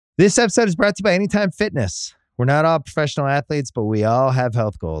This episode is brought to you by Anytime Fitness. We're not all professional athletes, but we all have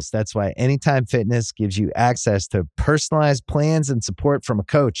health goals. That's why Anytime Fitness gives you access to personalized plans and support from a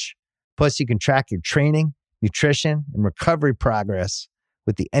coach. Plus, you can track your training, nutrition, and recovery progress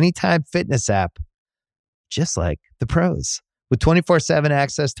with the Anytime Fitness app, just like the pros. With 24/7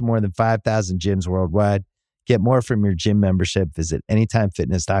 access to more than 5,000 gyms worldwide, get more from your gym membership. Visit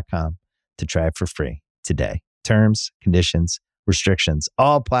anytimefitness.com to try it for free today. Terms, conditions, restrictions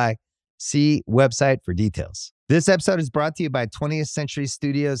all apply. See website for details. This episode is brought to you by 20th Century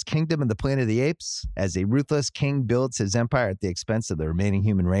Studios' Kingdom of the Planet of the Apes. As a ruthless king builds his empire at the expense of the remaining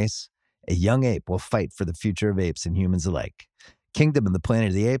human race, a young ape will fight for the future of apes and humans alike. Kingdom of the Planet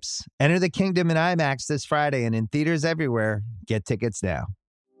of the Apes. Enter the kingdom in IMAX this Friday and in theaters everywhere. Get tickets now.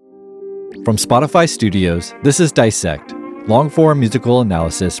 From Spotify Studios, this is Dissect, long-form musical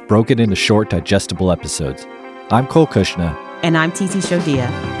analysis broken into short, digestible episodes. I'm Cole Kushner. And I'm Titi Shodia.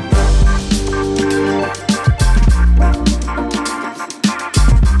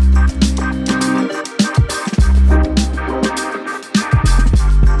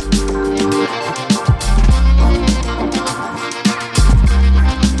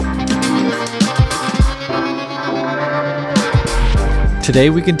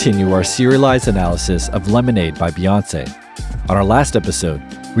 Today we continue our serialized analysis of Lemonade by Beyoncé. On our last episode,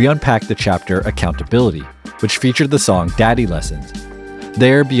 we unpacked the chapter Accountability, which featured the song Daddy Lessons.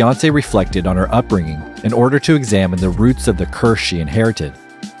 There, Beyoncé reflected on her upbringing in order to examine the roots of the curse she inherited.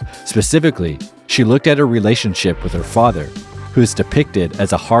 Specifically, she looked at her relationship with her father, who is depicted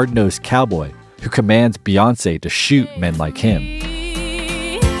as a hard-nosed cowboy who commands Beyoncé to shoot men like him.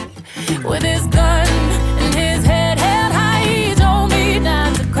 With his gun and his head held high, he told me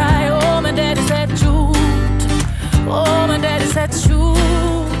not to cry. Oh, my daddy said shoot. Oh, my daddy said shoot.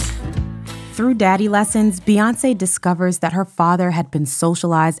 Through Daddy Lessons, Beyoncé discovers that her father had been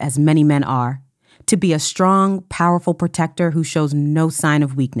socialized as many men are, to be a strong, powerful protector who shows no sign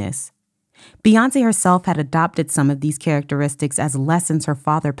of weakness. Beyoncé herself had adopted some of these characteristics as lessons her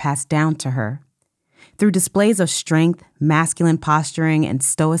father passed down to her. Through displays of strength, masculine posturing, and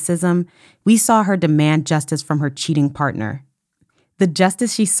stoicism, we saw her demand justice from her cheating partner. The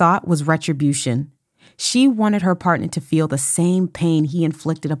justice she sought was retribution. She wanted her partner to feel the same pain he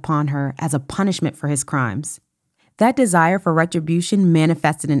inflicted upon her as a punishment for his crimes. That desire for retribution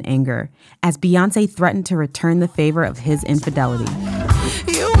manifested in anger, as Beyoncé threatened to return the favor of his infidelity.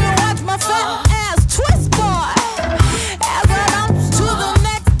 You can watch my fat ass twist, boy, as I bounce to the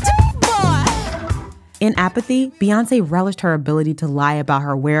next day, boy. In apathy, Beyoncé relished her ability to lie about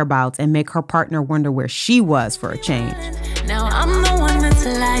her whereabouts and make her partner wonder where she was for a change. Now I'm the one that's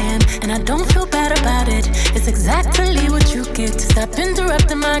lying, and I don't feel bad about it. It's exactly what you get to stop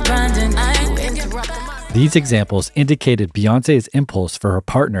interrupting my grinding. These examples indicated Beyoncé's impulse for her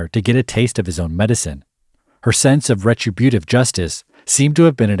partner to get a taste of his own medicine. Her sense of retributive justice seemed to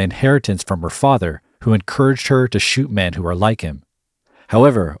have been an inheritance from her father, who encouraged her to shoot men who are like him.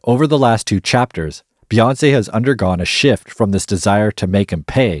 However, over the last two chapters, Beyoncé has undergone a shift from this desire to make him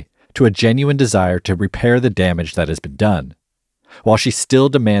pay to a genuine desire to repair the damage that has been done. While she still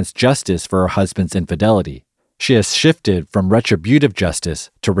demands justice for her husband's infidelity, she has shifted from retributive justice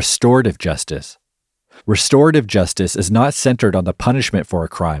to restorative justice. Restorative justice is not centered on the punishment for a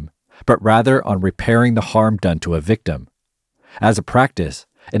crime, but rather on repairing the harm done to a victim. As a practice,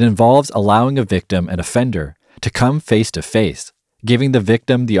 it involves allowing a victim and offender to come face to face, giving the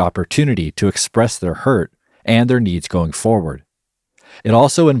victim the opportunity to express their hurt and their needs going forward. It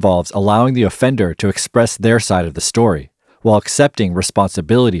also involves allowing the offender to express their side of the story, while accepting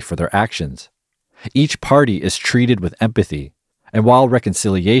responsibility for their actions. Each party is treated with empathy, and while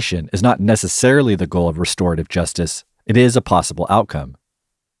reconciliation is not necessarily the goal of restorative justice, it is a possible outcome.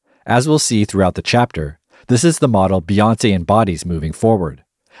 As we'll see throughout the chapter, this is the model Beyoncé embodies moving forward,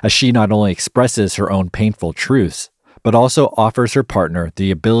 as she not only expresses her own painful truths, but also offers her partner the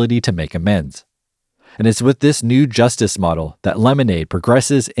ability to make amends. And it's with this new justice model that Lemonade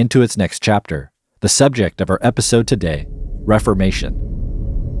progresses into its next chapter, the subject of our episode today, Reformation.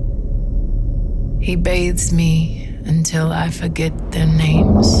 He bathes me until I forget their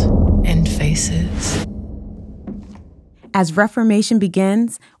names and faces. As Reformation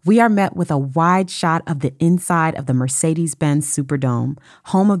begins, we are met with a wide shot of the inside of the Mercedes-Benz Superdome,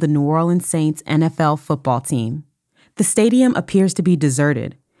 home of the New Orleans Saints NFL football team. The stadium appears to be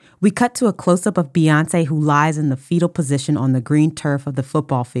deserted. We cut to a close-up of Beyoncé, who lies in the fetal position on the green turf of the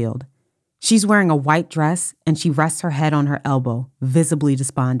football field. She's wearing a white dress, and she rests her head on her elbow, visibly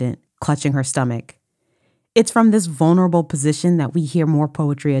despondent, clutching her stomach. It's from this vulnerable position that we hear more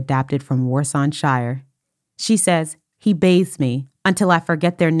poetry adapted from Warsan Shire. She says, He bathes me until I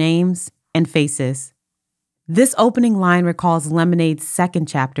forget their names and faces. This opening line recalls Lemonade's second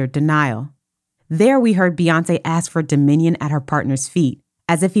chapter, Denial. There we heard Beyoncé ask for dominion at her partner's feet,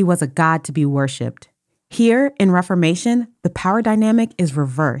 as if he was a god to be worshipped. Here, in Reformation, the power dynamic is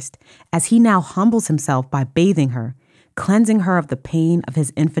reversed, as he now humbles himself by bathing her, cleansing her of the pain of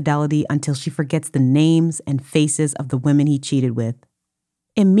his infidelity until she forgets the names and faces of the women he cheated with.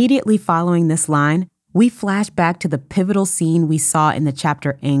 Immediately following this line, we flash back to the pivotal scene we saw in the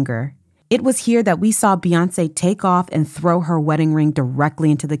chapter Anger. It was here that we saw Beyoncé take off and throw her wedding ring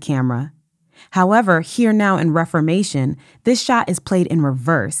directly into the camera. However, here now in Reformation, this shot is played in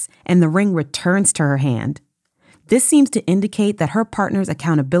reverse and the ring returns to her hand. This seems to indicate that her partner's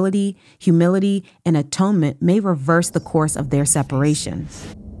accountability, humility, and atonement may reverse the course of their separation.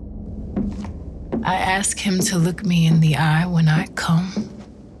 I ask him to look me in the eye when I come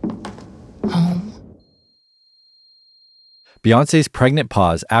home. Beyoncé's pregnant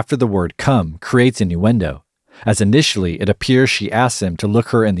pause after the word come creates innuendo, as initially it appears she asks him to look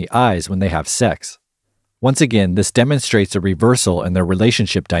her in the eyes when they have sex. Once again, this demonstrates a reversal in their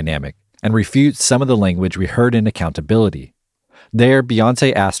relationship dynamic and refutes some of the language we heard in Accountability. There,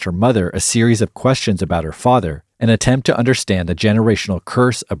 Beyoncé asked her mother a series of questions about her father in an attempt to understand the generational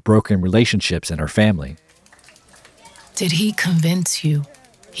curse of broken relationships in her family. Did he convince you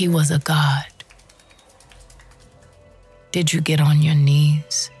he was a god? Did you get on your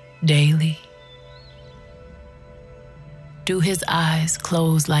knees daily? Do his eyes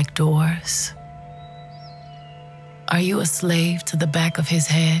close like doors? Are you a slave to the back of his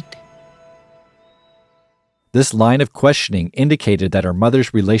head? This line of questioning indicated that her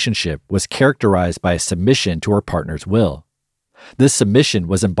mother's relationship was characterized by a submission to her partner's will. This submission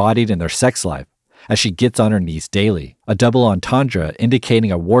was embodied in their sex life, as she gets on her knees daily, a double entendre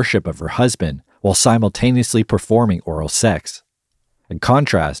indicating a worship of her husband while simultaneously performing oral sex. In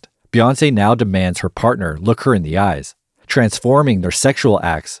contrast, Beyoncé now demands her partner look her in the eyes, transforming their sexual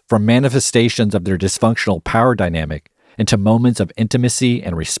acts from manifestations of their dysfunctional power dynamic into moments of intimacy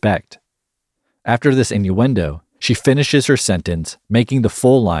and respect. After this innuendo, she finishes her sentence, making the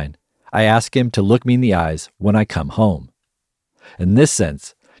full line, I ask him to look me in the eyes when I come home. In this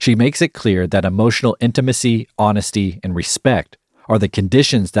sense, she makes it clear that emotional intimacy, honesty, and respect are the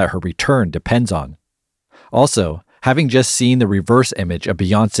conditions that her return depends on. Also, having just seen the reverse image of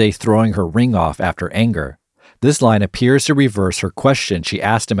Beyoncé throwing her ring off after Anger, this line appears to reverse her question she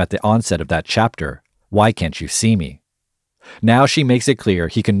asked him at the onset of that chapter, why can't you see me? Now she makes it clear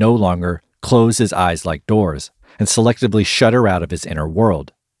he can no longer close his eyes like doors and selectively shut her out of his inner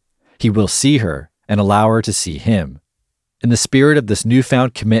world. He will see her and allow her to see him. In the spirit of this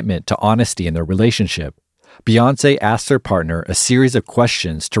newfound commitment to honesty in their relationship, Beyoncé asks her partner a series of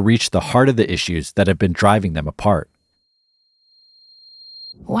questions to reach the heart of the issues that have been driving them apart.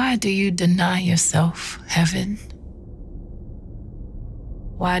 Why do you deny yourself heaven?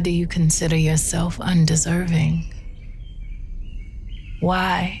 Why do you consider yourself undeserving?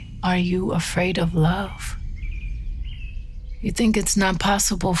 Why are you afraid of love? You think it's not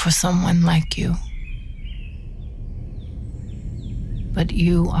possible for someone like you. But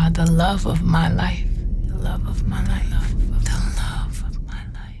you are the love of my life. The love of my life. The love of my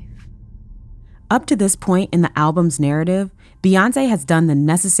life. Up to this point in the album's narrative, Beyoncé has done the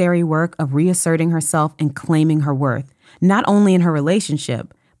necessary work of reasserting herself and claiming her worth, not only in her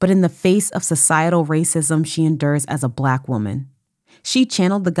relationship, but in the face of societal racism she endures as a Black woman. She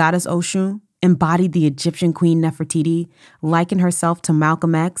channeled the goddess Oshun, embodied the Egyptian queen Nefertiti, likened herself to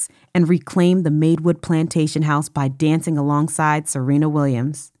Malcolm X, and reclaimed the Maidwood plantation house by dancing alongside Serena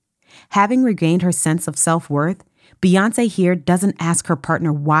Williams. Having regained her sense of self-worth, Beyoncé here doesn't ask her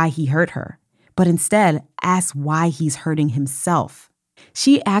partner why he hurt her, but instead asks why he's hurting himself.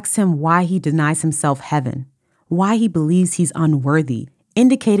 She asks him why he denies himself heaven, why he believes he's unworthy,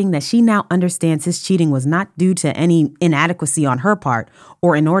 indicating that she now understands his cheating was not due to any inadequacy on her part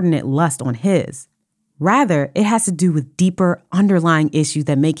or inordinate lust on his. Rather, it has to do with deeper underlying issues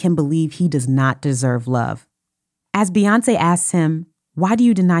that make him believe he does not deserve love. As Beyoncé asks him, why do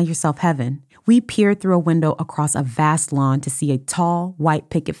you deny yourself heaven? We peer through a window across a vast lawn to see a tall, white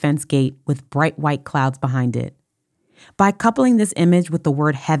picket fence gate with bright white clouds behind it. By coupling this image with the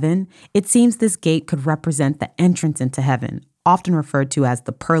word heaven, it seems this gate could represent the entrance into heaven, often referred to as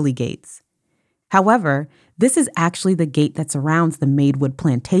the pearly gates. However, this is actually the gate that surrounds the Maidwood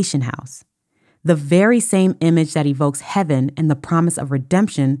plantation house. The very same image that evokes heaven and the promise of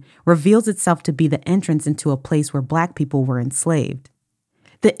redemption reveals itself to be the entrance into a place where Black people were enslaved.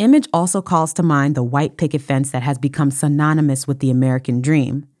 The image also calls to mind the white picket fence that has become synonymous with the American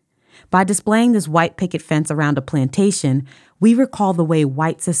dream. By displaying this white picket fence around a plantation, we recall the way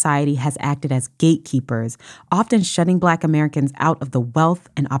white society has acted as gatekeepers, often shutting Black Americans out of the wealth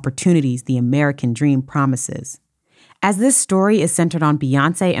and opportunities the American dream promises. As this story is centered on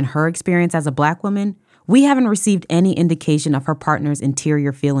Beyoncé and her experience as a Black woman, we haven't received any indication of her partner's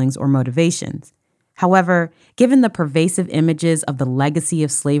interior feelings or motivations. However, given the pervasive images of the legacy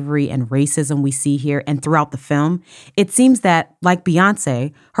of slavery and racism we see here and throughout the film, it seems that, like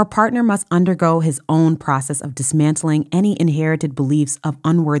Beyoncé, her partner must undergo his own process of dismantling any inherited beliefs of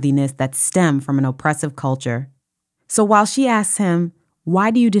unworthiness that stem from an oppressive culture. So while she asks him, "Why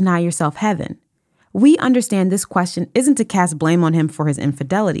do you deny yourself heaven?" we understand this question isn't to cast blame on him for his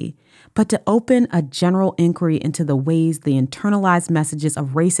infidelity, but to open a general inquiry into the ways the internalized messages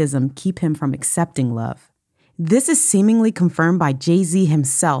of racism keep him from accepting love. This is seemingly confirmed by Jay-Z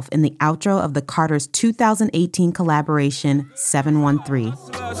himself in the outro of the Carters' 2018 collaboration, 713.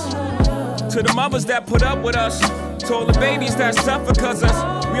 To the mothers that put up with us, to all the babies that suffer cause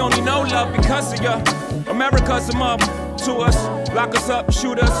us, we only know love because of ya. America's a mother to us, lock us up,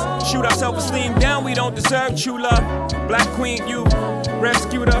 shoot our self-esteem down, we don't deserve true love. Black queen, you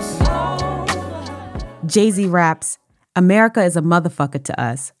rescued us. Jay-Z raps, "America is a motherfucker to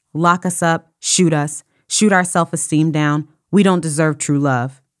us. Lock us up, shoot our self-esteem down. We don't deserve true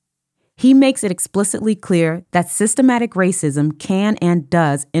love." He makes it explicitly clear that systematic racism can and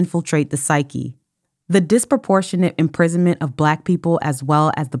does infiltrate the psyche. The disproportionate imprisonment of Black people, as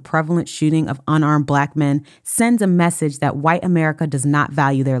well as the prevalent shooting of unarmed Black men, sends a message that white America does not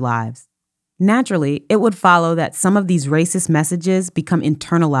value their lives. Naturally, it would follow that some of these racist messages become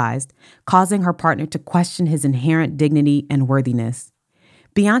internalized, causing her partner to question his inherent dignity and worthiness.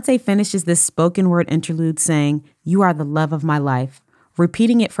 Beyoncé finishes this spoken word interlude saying, "You are the love of my life,"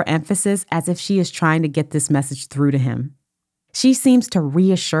 repeating it for emphasis as if she is trying to get this message through to him. She seems to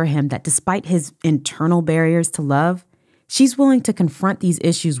reassure him that despite his internal barriers to love, she's willing to confront these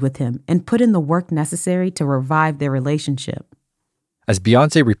issues with him and put in the work necessary to revive their relationship. As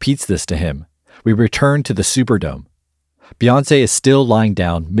Beyoncé repeats this to him, we return to the Superdome. Beyoncé is still lying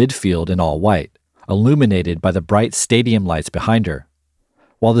down midfield in all white, illuminated by the bright stadium lights behind her.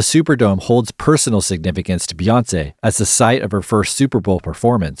 While the Superdome holds personal significance to Beyoncé as the site of her first Super Bowl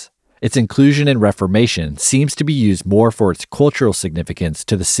performance, its inclusion in Reformation seems to be used more for its cultural significance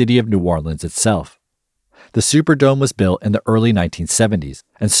to the city of New Orleans itself. The Superdome was built in the early 1970s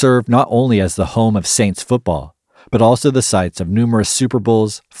and served not only as the home of Saints football, but also the sites of numerous Super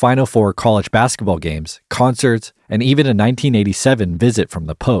Bowls, Final Four college basketball games, concerts, and even a 1987 visit from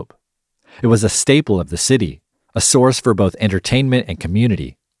the Pope. It was a staple of the city, a source for both entertainment and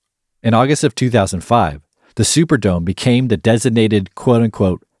community. In August of 2005, the Superdome became the designated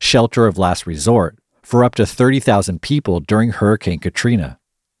quote-unquote shelter of last resort for up to 30,000 people during Hurricane Katrina.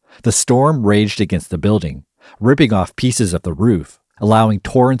 The storm raged against the building, ripping off pieces of the roof, allowing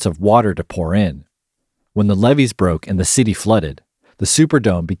torrents of water to pour in. When the levees broke and the city flooded, the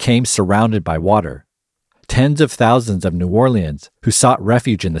Superdome became surrounded by water. Tens of thousands of New Orleans who sought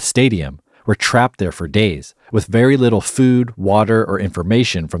refuge in the stadium were trapped there for days, with very little food, water, or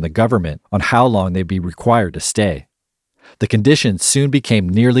information from the government on how long they'd be required to stay. The conditions soon became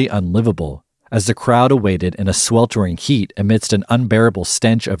nearly unlivable, as the crowd awaited in a sweltering heat amidst an unbearable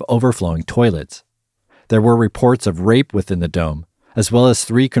stench of overflowing toilets. There were reports of rape within the dome, as well as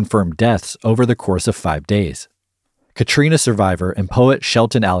 3 confirmed deaths over the course of 5 days. Katrina survivor and poet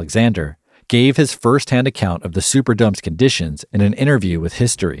Shelton Alexander gave his first-hand account of the Superdome's conditions in an interview with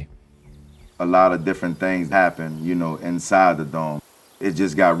History. A lot of different things happened, inside the dome. It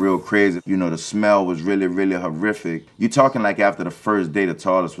just got real crazy. The smell was really, really horrific. You're talking like after the first day, the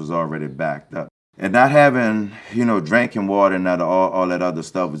toilets was already backed up. And not having, drinking water and all that other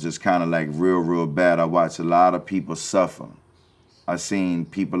stuff was just kind of like real, real bad. I watched a lot of people suffer. I seen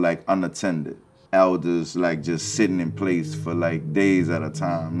people like unattended, elders like just sitting in place for like days at a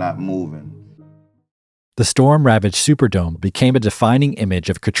time, not moving. The storm-ravaged Superdome became a defining image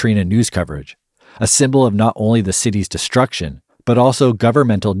of Katrina news coverage, a symbol of not only the city's destruction, but also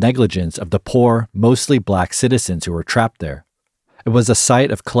governmental negligence of the poor, mostly Black citizens who were trapped there. It was a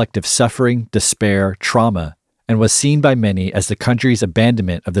site of collective suffering, despair, trauma, and was seen by many as the country's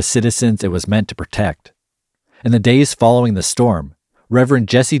abandonment of the citizens it was meant to protect. In the days following the storm, Reverend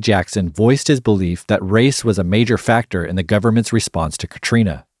Jesse Jackson voiced his belief that race was a major factor in the government's response to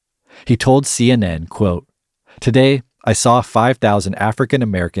Katrina. He told CNN, quote, "Today, I saw 5,000 African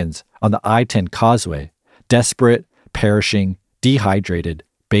Americans on the I-10 causeway, desperate, perishing, dehydrated,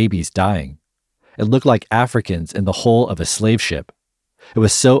 babies dying. It looked like Africans in the hull of a slave ship. It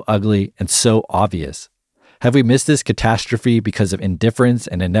was so ugly and so obvious. Have we missed this catastrophe because of indifference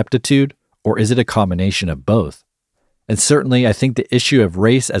and ineptitude, or is it a combination of both? And certainly, I think the issue of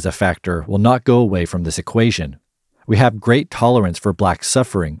race as a factor will not go away from this equation. We have great tolerance for Black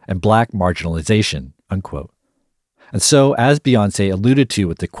suffering and Black marginalization, unquote. And so, as Beyoncé alluded to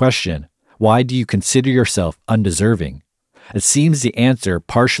with the question, why do you consider yourself undeserving? It seems the answer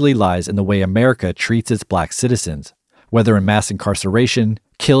partially lies in the way America treats its Black citizens, whether in mass incarceration,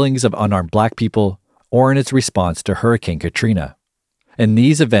 killings of unarmed Black people, or in its response to Hurricane Katrina. In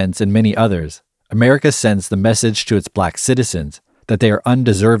these events and many others, America sends the message to its Black citizens that they are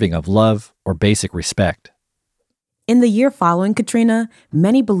undeserving of love or basic respect. In the year following Katrina,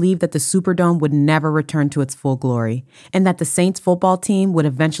 many believed that the Superdome would never return to its full glory and that the Saints football team would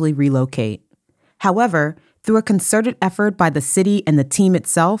eventually relocate. However, through a concerted effort by the city and the team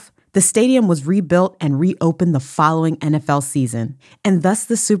itself, the stadium was rebuilt and reopened the following NFL season, and thus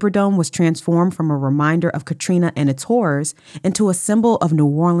the Superdome was transformed from a reminder of Katrina and its horrors into a symbol of New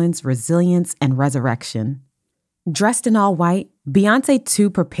Orleans' resilience and resurrection. Dressed in all white, Beyoncé too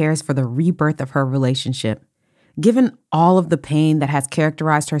prepares for the rebirth of her relationship. Given all of the pain that has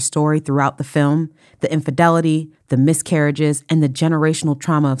characterized her story throughout the film, the infidelity, the miscarriages, and the generational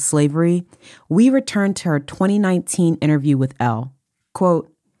trauma of slavery, we return to her 2019 interview with Elle. Quote,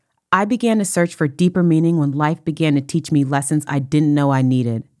 "I began to search for deeper meaning when life began to teach me lessons I didn't know I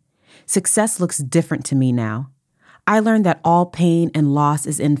needed. Success looks different to me now. I learned that all pain and loss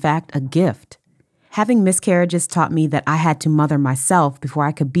is in fact a gift. Having miscarriages taught me that I had to mother myself before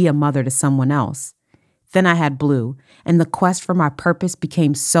I could be a mother to someone else. Then I had Blue, and the quest for my purpose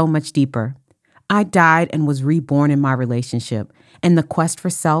became so much deeper. I died and was reborn in my relationship, and the quest for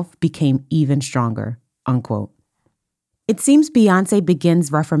self became even stronger," unquote. It seems Beyoncé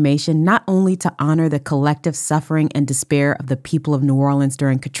begins Reformation not only to honor the collective suffering and despair of the people of New Orleans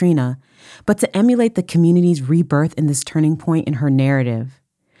during Katrina, but to emulate the community's rebirth in this turning point in her narrative.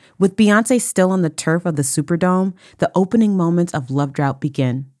 With Beyoncé still on the turf of the Superdome, the opening moments of Love Drought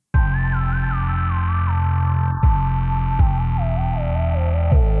begin.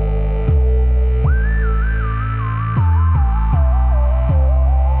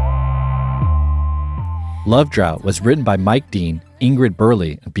 Love Drought was written by Mike Dean, Ingrid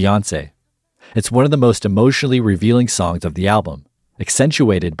Burley, and Beyoncé. It's one of the most emotionally revealing songs of the album,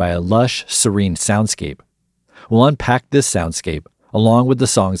 accentuated by a lush, serene soundscape. We'll unpack this soundscape, along with the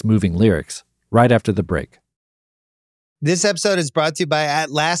song's moving lyrics, right after the break. This episode is brought to you by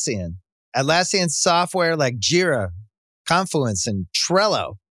Atlassian. Atlassian software like Jira, Confluence, and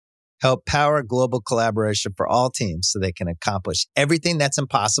Trello help power global collaboration for all teams so they can accomplish everything that's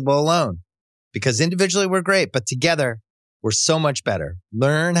impossible alone. Because individually we're great, but together we're so much better.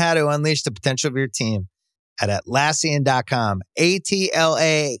 Learn how to unleash the potential of your team at Atlassian.com.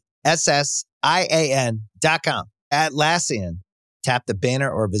 Atlassian.com. Atlassian. Tap the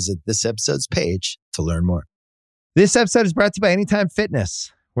banner or visit this episode's page to learn more. This episode is brought to you by Anytime Fitness.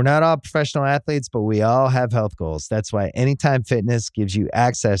 We're not all professional athletes, but we all have health goals. That's why Anytime Fitness gives you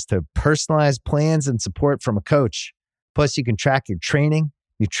access to personalized plans and support from a coach. Plus, you can track your training,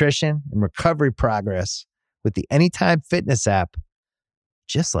 nutrition, and recovery progress with the Anytime Fitness app,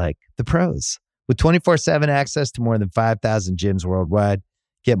 just like the pros. With 24/7 access to more than 5,000 gyms worldwide,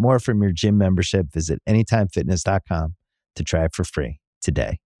 get more from your gym membership. Visit anytimefitness.com to try it for free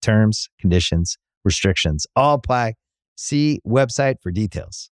today. Terms, conditions, restrictions all apply. See website for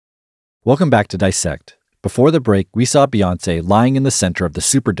details. Welcome back to Dissect. Before the break, we saw Beyoncé lying in the center of the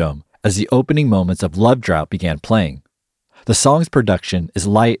Superdome as the opening moments of Love Drought began playing. The song's production is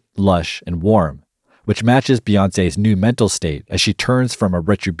light, lush, and warm, which matches Beyoncé's new mental state as she turns from a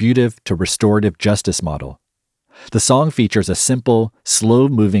retributive to restorative justice model. The song features a simple,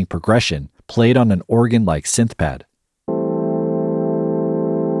 slow-moving progression played on an organ-like synth pad.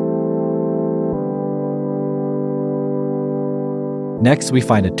 Next, we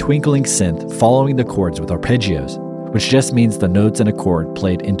find a twinkling synth following the chords with arpeggios, which just means the notes in a chord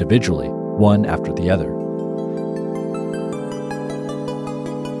played individually, one after the other.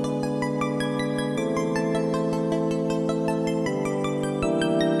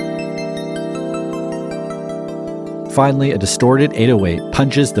 Finally, a distorted 808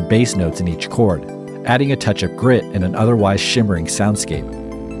 punches the bass notes in each chord, adding a touch of grit in an otherwise shimmering soundscape.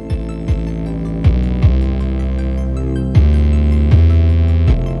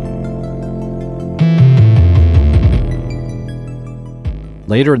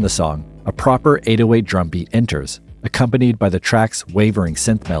 Later in the song, a proper 808 drum beat enters, accompanied by the track's wavering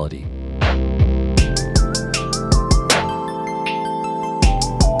synth melody.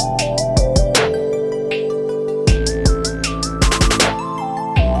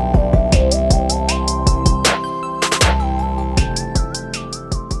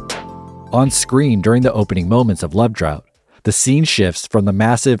 On screen during the opening moments of Love Drought, the scene shifts from the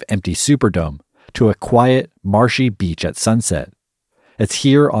massive empty Superdome to a quiet, marshy beach at sunset. It's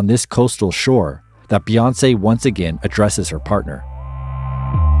here on this coastal shore that Beyoncé once again addresses her partner.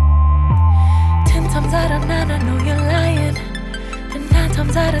 10 times out of 9, I know you're lying. And 9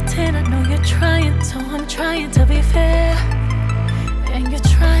 times out of 10, I know you're trying. So I'm trying to be fair. And you're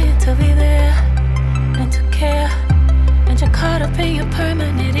trying to be there and to care. And you're caught up in your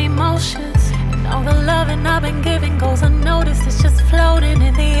permanent emotions. And all the loving I've been giving goes unnoticed. It's just floating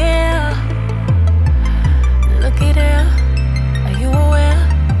in the air. Looky there. Are you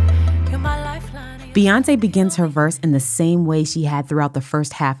aware? You're my lifeline. Beyoncé begins her verse in the same way she had throughout the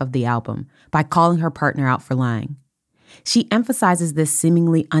first half of the album, by calling her partner out for lying. She emphasizes this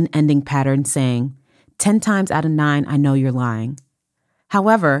seemingly unending pattern, saying, 10 times out of 9, I know you're lying.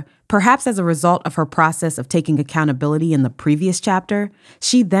 However, perhaps as a result of her process of taking accountability in the previous chapter,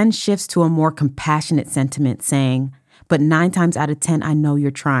 she then shifts to a more compassionate sentiment, saying, but 9 times out of 10, I know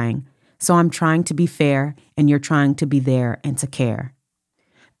you're trying. So I'm trying to be fair, and you're trying to be there and to care.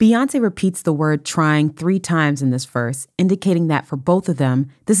 Beyoncé repeats the word trying 3 times in this verse, indicating that for both of them,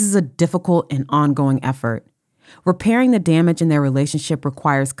 this is a difficult and ongoing effort. Repairing the damage in their relationship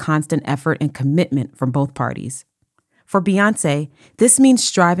requires constant effort and commitment from both parties. For Beyoncé, this means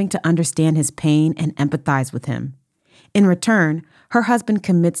striving to understand his pain and empathize with him. In return, her husband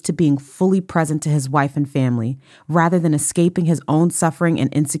commits to being fully present to his wife and family, rather than escaping his own suffering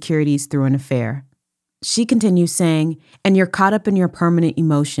and insecurities through an affair. She continues saying, and you're caught up in your permanent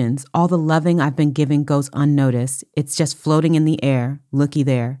emotions. All the loving I've been giving goes unnoticed. It's just floating in the air. Looky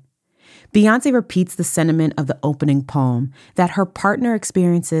there. Beyoncé repeats the sentiment of the opening poem, that her partner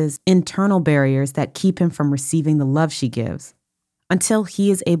experiences internal barriers that keep him from receiving the love she gives. Until he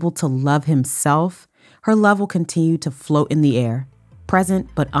is able to love himself, her love will continue to float in the air, present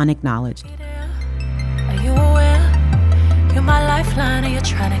but unacknowledged. Are you aware? You're my lifeline and you're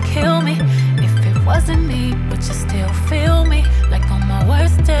trying to kill me. If it wasn't me, would you still feel me? Like on my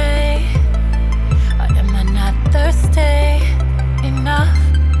worst day? Or am I not thirsty enough?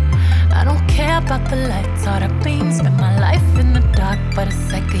 I don't care about the lights or the beams. Spend my life in the dark, but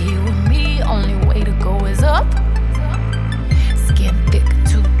it's like you and me. Only way to go is up. Skin thick,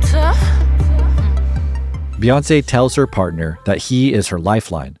 too tough. Beyoncé tells her partner that he is her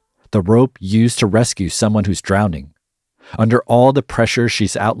lifeline, the rope used to rescue someone who's drowning. Under all the pressure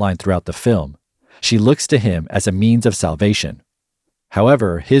she's outlined throughout the film, she looks to him as a means of salvation.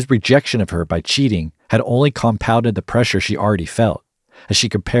 However, his rejection of her by cheating had only compounded the pressure she already felt, as she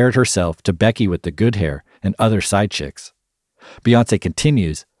compared herself to Becky with the good hair and other side chicks. Beyoncé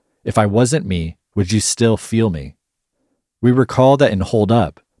continues, if I wasn't me, would you still feel me? We recall that in Hold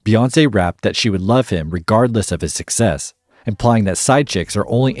Up, Beyoncé rapped that she would love him regardless of his success, implying that side chicks are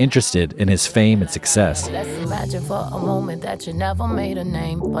only interested in his fame and success. Let's imagine for a moment that you never made a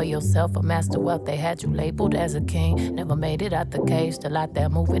name for yourself, a master wealth. They had you labeled as a king. Never made it out the cage, still out there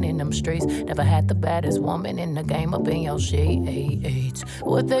moving in them streets. Never had the baddest woman in the game up in your sheets.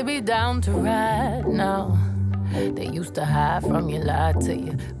 Would they be down to ride now? They used to hide from you, lie to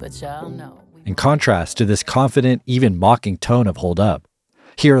you, but y'all know. In contrast to this confident, even mocking tone of Hold Up,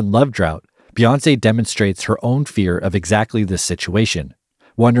 here in Love Drought, Beyoncé demonstrates her own fear of exactly this situation,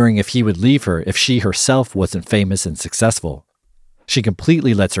 wondering if he would leave her if she herself wasn't famous and successful. She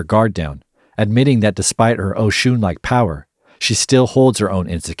completely lets her guard down, admitting that despite her Oshun-like power, she still holds her own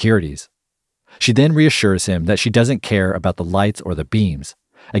insecurities. She then reassures him that she doesn't care about the lights or the beams,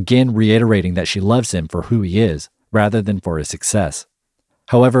 again reiterating that she loves him for who he is, rather than for his success.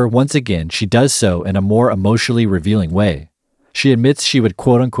 However, once again, she does so in a more emotionally revealing way. She admits she would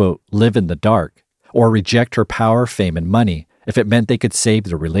quote-unquote live in the dark, or reject her power, fame, and money if it meant they could save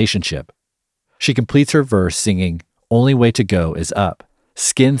the relationship. She completes her verse singing, only way to go is up,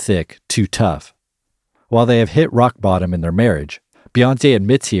 skin thick, too tough. While they have hit rock bottom in their marriage, Beyoncé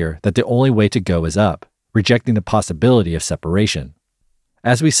admits here that the only way to go is up, rejecting the possibility of separation.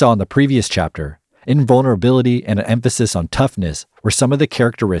 As we saw in the previous chapter, invulnerability and an emphasis on toughness were some of the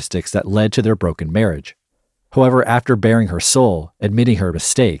characteristics that led to their broken marriage. However, after baring her soul, admitting her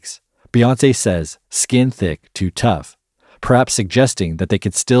mistakes, Beyoncé says, skin thick, too tough, perhaps suggesting that they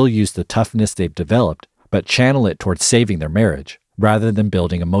could still use the toughness they've developed, but channel it towards saving their marriage, rather than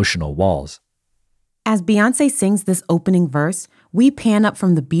building emotional walls. As Beyoncé sings this opening verse, we pan up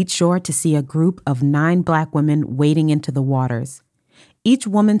from the beach shore to see a group of 9 Black women wading into the waters. Each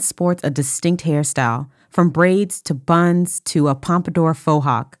woman sports a distinct hairstyle, from braids to buns to a pompadour faux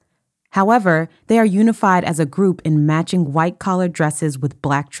hawk. However, they are unified as a group in matching white-collared dresses with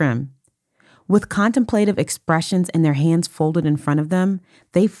black trim. With contemplative expressions and their hands folded in front of them,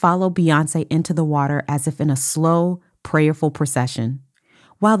 they follow Beyoncé into the water as if in a slow, prayerful procession.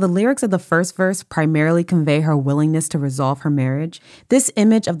 While the lyrics of the first verse primarily convey her willingness to resolve her marriage, this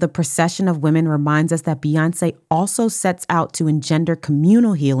image of the procession of women reminds us that Beyoncé also sets out to engender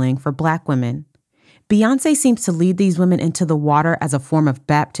communal healing for Black women. Beyoncé seems to lead these women into the water as a form of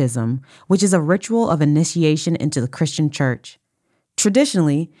baptism, which is a ritual of initiation into the Christian church.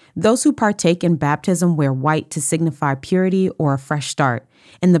 Traditionally, those who partake in baptism wear white to signify purity or a fresh start,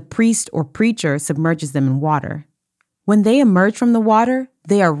 and the priest or preacher submerges them in water. When they emerge from the water,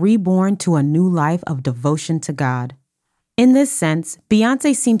 they are reborn to a new life of devotion to God. In this sense,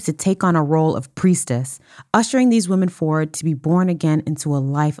 Beyoncé seems to take on a role of priestess, ushering these women forward to be born again into a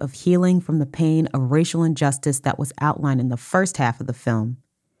life of healing from the pain of racial injustice that was outlined in the first half of the film.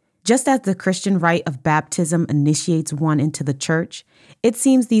 Just as the Christian rite of baptism initiates one into the church, it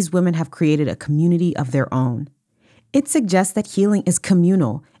seems these women have created a community of their own. It suggests that healing is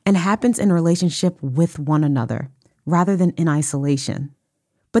communal and happens in relationship with one another, rather than in isolation.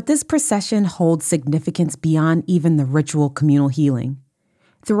 But this procession holds significance beyond even the ritual communal healing.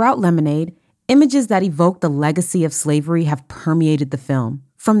 Throughout Lemonade, images that evoke the legacy of slavery have permeated the film,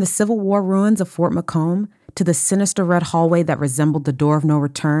 from the Civil War ruins of Fort McComb to the sinister red hallway that resembled the Door of No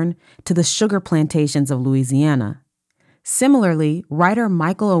Return, to the sugar plantations of Louisiana. Similarly, writer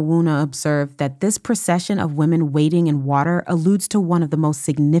Michael Owuna observed that this procession of women wading in water alludes to one of the most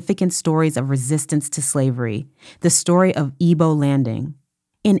significant stories of resistance to slavery, the story of Igbo landing.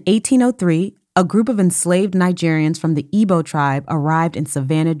 In 1803, a group of enslaved Nigerians from the Igbo tribe arrived in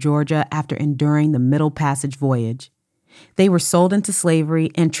Savannah, Georgia after enduring the Middle Passage voyage. They were sold into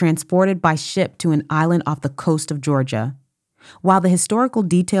slavery and transported by ship to an island off the coast of Georgia. While the historical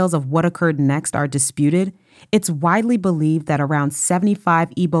details of what occurred next are disputed, it's widely believed that around 75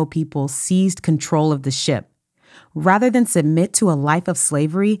 Igbo people seized control of the ship. Rather than submit to a life of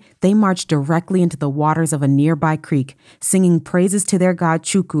slavery, they marched directly into the waters of a nearby creek, singing praises to their god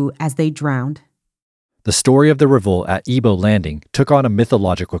Chukwu as they drowned. The story of the revolt at Igbo Landing took on a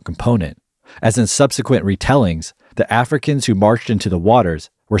mythological component, as in subsequent retellings, the Africans who marched into the waters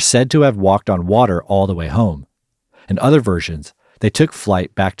were said to have walked on water all the way home. In other versions, they took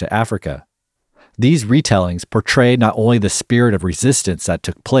flight back to Africa. These retellings portray not only the spirit of resistance that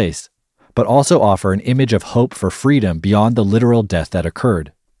took place, but also offer an image of hope for freedom beyond the literal death that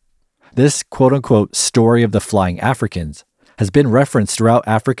occurred. This quote-unquote story of the flying Africans has been referenced throughout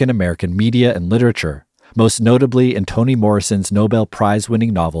African American media and literature, most notably in Toni Morrison's Nobel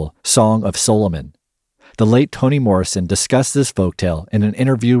Prize-winning novel, Song of Solomon. The late Toni Morrison discussed this folktale in an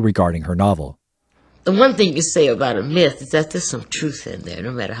interview regarding her novel. The one thing you say about a myth is that there's some truth in there,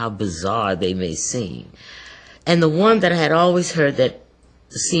 no matter how bizarre they may seem. And the one that I had always heard that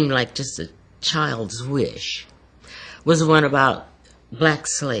seemed like just a child's wish was the one about black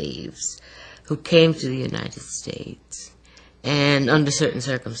slaves who came to the United States, and under certain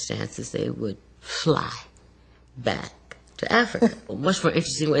circumstances they would fly back to Africa. A much more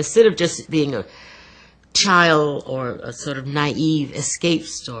interesting way, instead of just being a child or a sort of naive escape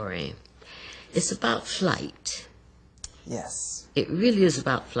story, it's about flight. Yes. It really is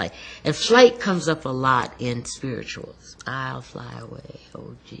about flight. And flight comes up a lot in spirituals. I'll fly away.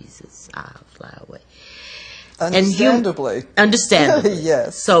 Oh, Jesus, I'll fly away. Understandably. Understandably.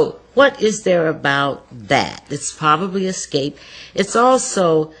 Yes. So what is there about that? It's probably escape. It's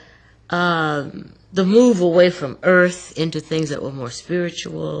also the move away from earth into things that were more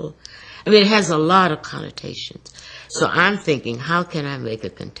spiritual. I mean, it has a lot of connotations. So I'm thinking, how can I make a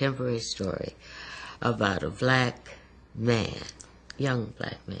contemporary story about a black man, young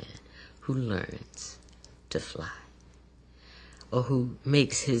black man, who learns to fly, or who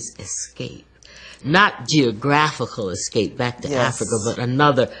makes his escape? Not geographical escape back to Africa, but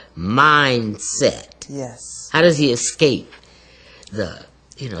another mindset. Yes. How does he escape the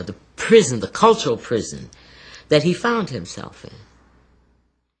prison, the cultural prison that he found himself in?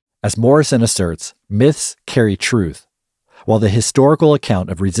 As Morrison asserts, myths carry truth. While the historical account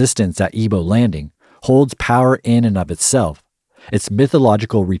of resistance at Igbo Landing holds power in and of itself, its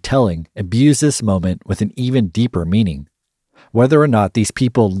mythological retelling imbues this moment with an even deeper meaning. Whether or not these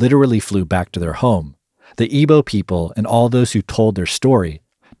people literally flew back to their home, the Igbo people and all those who told their story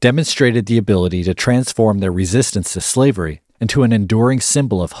demonstrated the ability to transform their resistance to slavery into an enduring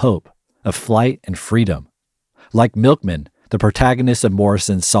symbol of hope, of flight and freedom. Like Milkman, the protagonist of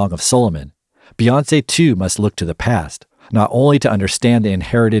Morrison's Song of Solomon, Beyoncé too must look to the past, not only to understand the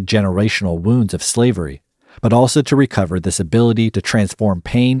inherited generational wounds of slavery, but also to recover this ability to transform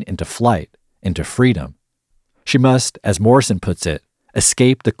pain into flight, into freedom. She must, as Morrison puts it,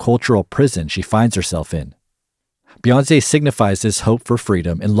 escape the cultural prison she finds herself in. Beyoncé signifies this hope for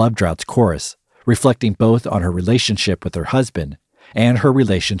freedom in Love Drought's chorus, reflecting both on her relationship with her husband and her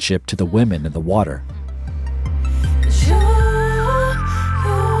relationship to the women in the water.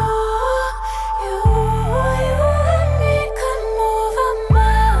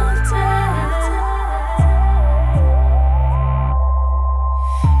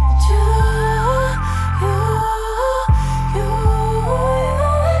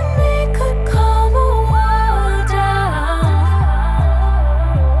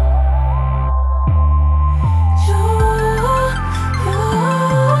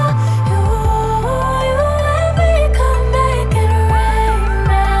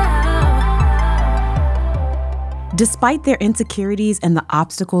 Despite their insecurities and the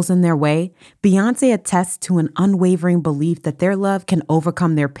obstacles in their way, Beyoncé attests to an unwavering belief that their love can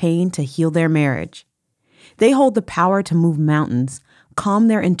overcome their pain to heal their marriage. They hold the power to move mountains, calm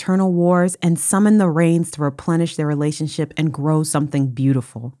their internal wars, and summon the rains to replenish their relationship and grow something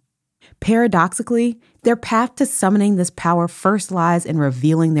beautiful. Paradoxically, their path to summoning this power first lies in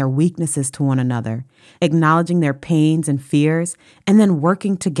revealing their weaknesses to one another, acknowledging their pains and fears, and then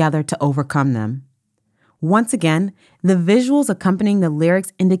working together to overcome them. Once again, the visuals accompanying the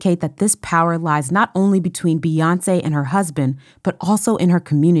lyrics indicate that this power lies not only between Beyoncé and her husband, but also in her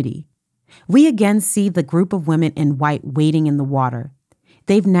community. We again see the group of women in white waiting in the water.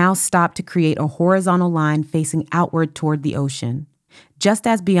 They've now stopped to create a horizontal line facing outward toward the ocean. Just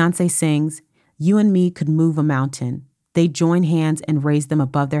as Beyoncé sings, "You and me could move a mountain," they join hands and raise them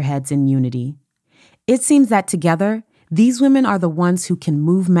above their heads in unity. It seems that together, these women are the ones who can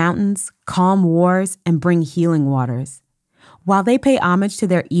move mountains, calm wars, and bring healing waters. While they pay homage to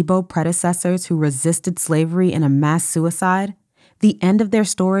their Igbo predecessors who resisted slavery and a mass suicide, the end of their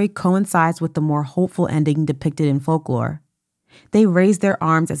story coincides with the more hopeful ending depicted in folklore. They raise their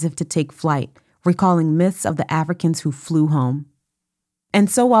arms as if to take flight, recalling myths of the Africans who flew home. And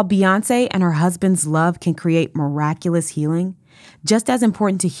so while Beyoncé and her husband's love can create miraculous healing, just as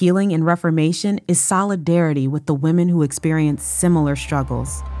important to healing and reformation is solidarity with the women who experience similar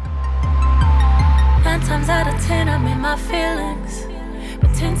struggles. 9 times out of 10, I'm in my feelings.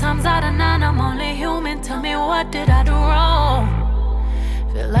 But 10 times out of 9, I'm only human. Tell me, what did I do wrong?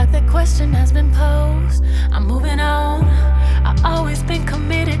 Feel like the question has been posed. I'm moving on. I've always been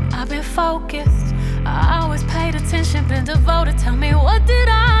committed. I've been focused. I always paid attention, been devoted. Tell me, what did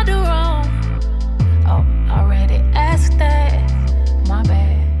I do wrong? Oh, already asked that. My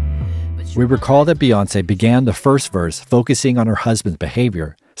bad. We recall that Beyoncé began the first verse focusing on her husband's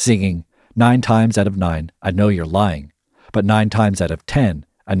behavior, singing, 9 times out of 9, I know you're lying, but 9 times out of 10,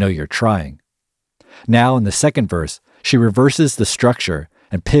 I know you're trying. Now in the second verse, she reverses the structure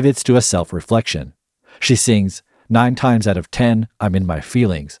and pivots to a self-reflection. She sings, 9 times out of 10, I'm in my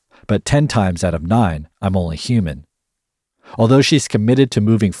feelings, but 10 times out of 9, I'm only human. Although she's committed to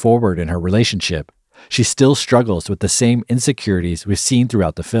moving forward in her relationship, she still struggles with the same insecurities we've seen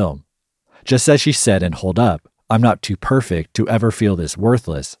throughout the film. Just as she said in Hold Up, I'm not too perfect to ever feel this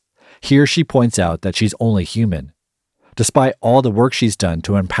worthless, here she points out that she's only human. Despite all the work she's done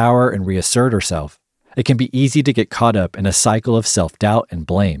to empower and reassert herself, it can be easy to get caught up in a cycle of self-doubt and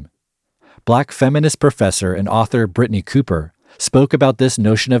blame. Black feminist professor and author Brittany Cooper spoke about this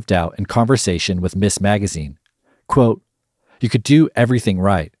notion of doubt in conversation with Miss Magazine. Quote, you could do everything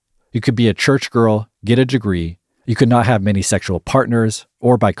right. You could be a church girl, get a degree, you could not have many sexual partners,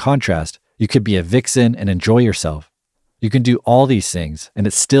 or by contrast, you could be a vixen and enjoy yourself. You can do all these things, and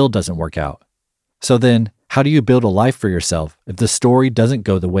it still doesn't work out. So then, how do you build a life for yourself if the story doesn't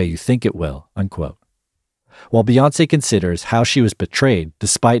go the way you think it will? Unquote. While Beyoncé considers how she was betrayed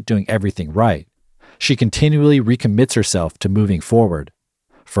despite doing everything right, she continually recommits herself to moving forward.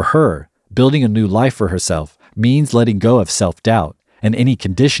 For her, building a new life for herself means letting go of self-doubt and any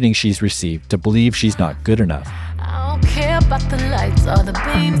conditioning she's received to believe she's not good enough. I don't care about the lights or the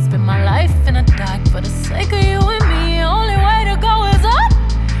beams. Spend my life in the dark for the sake of you and me. Only way to go is up.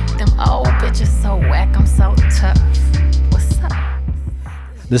 Them old bitches so whack, I'm so tough. What's up?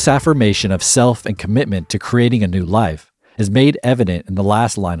 This affirmation of self and commitment to creating a new life is made evident in the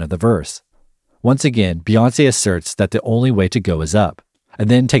last line of the verse. Once again, Beyoncé asserts that the only way to go is up, and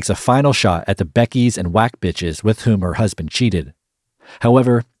then takes a final shot at the Beckys and whack bitches with whom her husband cheated.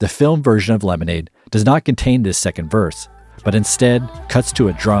 However, the film version of Lemonade does not contain this second verse, but instead cuts to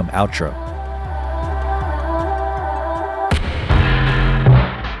a drum outro.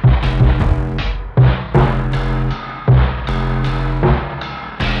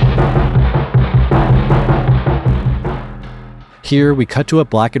 Here we cut to a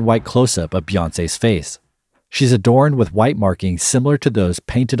black and white close-up of Beyoncé's face. She's adorned with white markings similar to those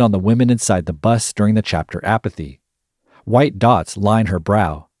painted on the women inside the bus during the chapter Apathy. White dots line her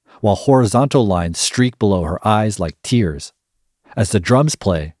brow, while horizontal lines streak below her eyes like tears. As the drums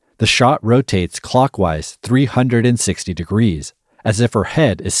play, the shot rotates clockwise 360 degrees, as if her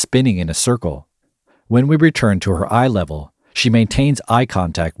head is spinning in a circle. When we return to her eye level, she maintains eye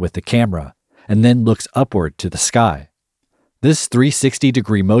contact with the camera and then looks upward to the sky. This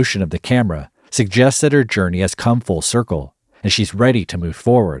 360-degree motion of the camera suggests that her journey has come full circle, and she's ready to move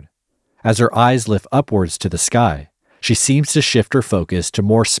forward. As her eyes lift upwards to the sky, she seems to shift her focus to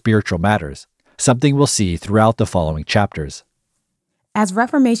more spiritual matters, something we'll see throughout the following chapters. As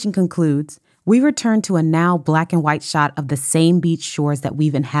Reformation concludes, we return to a now black and white shot of the same beach shores that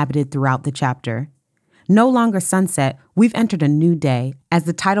we've inhabited throughout the chapter. No longer sunset, we've entered a new day as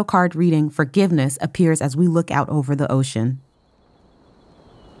the title card reading Forgiveness appears as we look out over the ocean.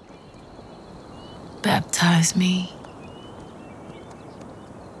 Baptize me.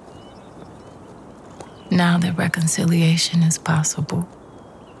 Now that reconciliation is possible.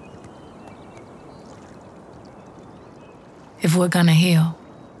 If we're gonna heal,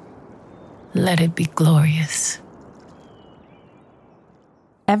 let it be glorious.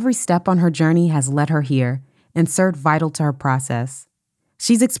 Every step on her journey has led her here and served vital to her process.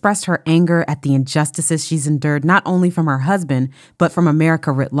 She's expressed her anger at the injustices she's endured not only from her husband, but from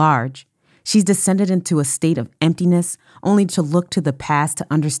America writ large. She's descended into a state of emptiness, only to look to the past to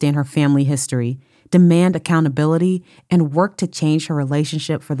understand her family history, demand accountability, and work to change her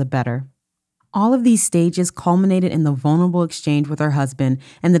relationship for the better. All of these stages culminated in the vulnerable exchange with her husband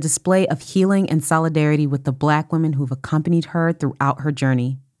and the display of healing and solidarity with the Black women who've accompanied her throughout her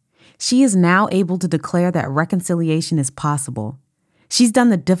journey. She is now able to declare that reconciliation is possible. She's done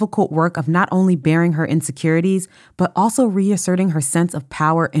the difficult work of not only bearing her insecurities, but also reasserting her sense of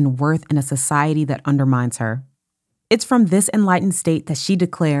power and worth in a society that undermines her. It's from this enlightened state that she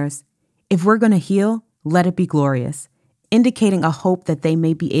declares, "If we're going to heal, let it be glorious," indicating a hope that they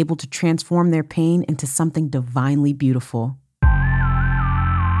may be able to transform their pain into something divinely beautiful.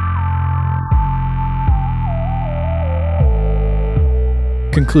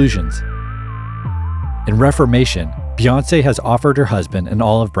 Conclusions. In Reformation, Beyoncé has offered her husband an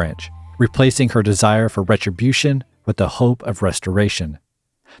olive branch, replacing her desire for retribution with the hope of restoration.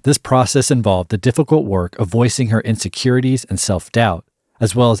 This process involved the difficult work of voicing her insecurities and self-doubt,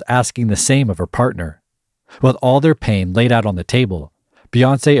 as well as asking the same of her partner. With all their pain laid out on the table,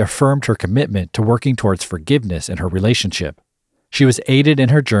 Beyoncé affirmed her commitment to working towards forgiveness in her relationship. She was aided in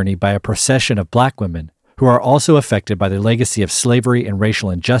her journey by a procession of Black women who are also affected by the legacy of slavery and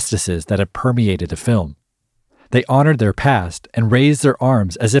racial injustices that have permeated the film. They honored their past and raised their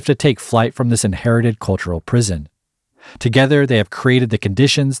arms as if to take flight from this inherited cultural prison. Together, they have created the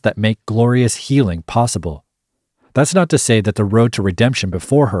conditions that make glorious healing possible. That's not to say that the road to redemption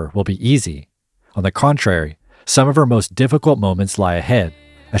before her will be easy. On the contrary, some of her most difficult moments lie ahead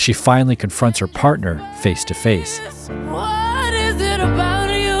as she finally confronts her partner face to face. What is it about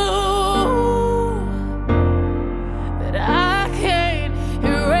you that I can't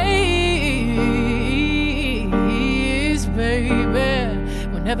erase, baby?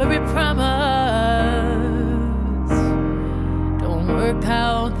 When every promise don't work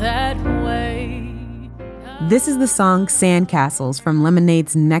out that way. This is the song Sandcastles from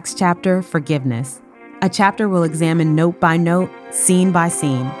Lemonade's next chapter, Forgiveness. A chapter we'll examine note by note, scene by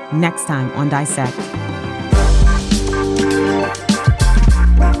scene, next time on Dissect.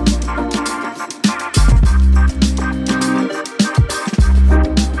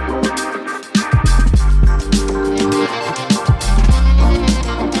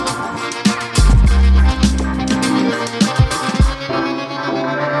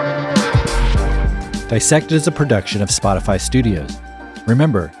 Dissected is a production of Spotify Studios.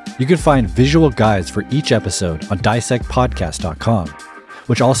 Remember, you can find visual guides for each episode on dissectpodcast.com,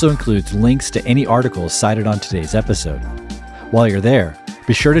 which also includes links to any articles cited on today's episode. While you're there,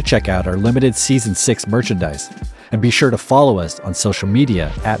 be sure to check out our limited Season 6 merchandise, and be sure to follow us on social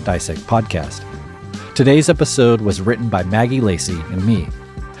media at Dissect Podcast. Today's episode was written by Maggie Lacey and me.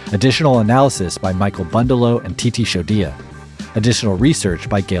 Additional analysis by Michael Bundelow and Titi Shodia. Additional research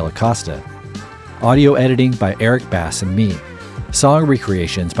by Gail Acosta. Audio editing by Eric Bass and me. Song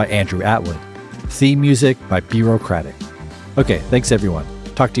recreations by Andrew Atwood. Theme music by Bureaucratic. Okay, thanks everyone.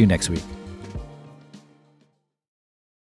 Talk to you next week.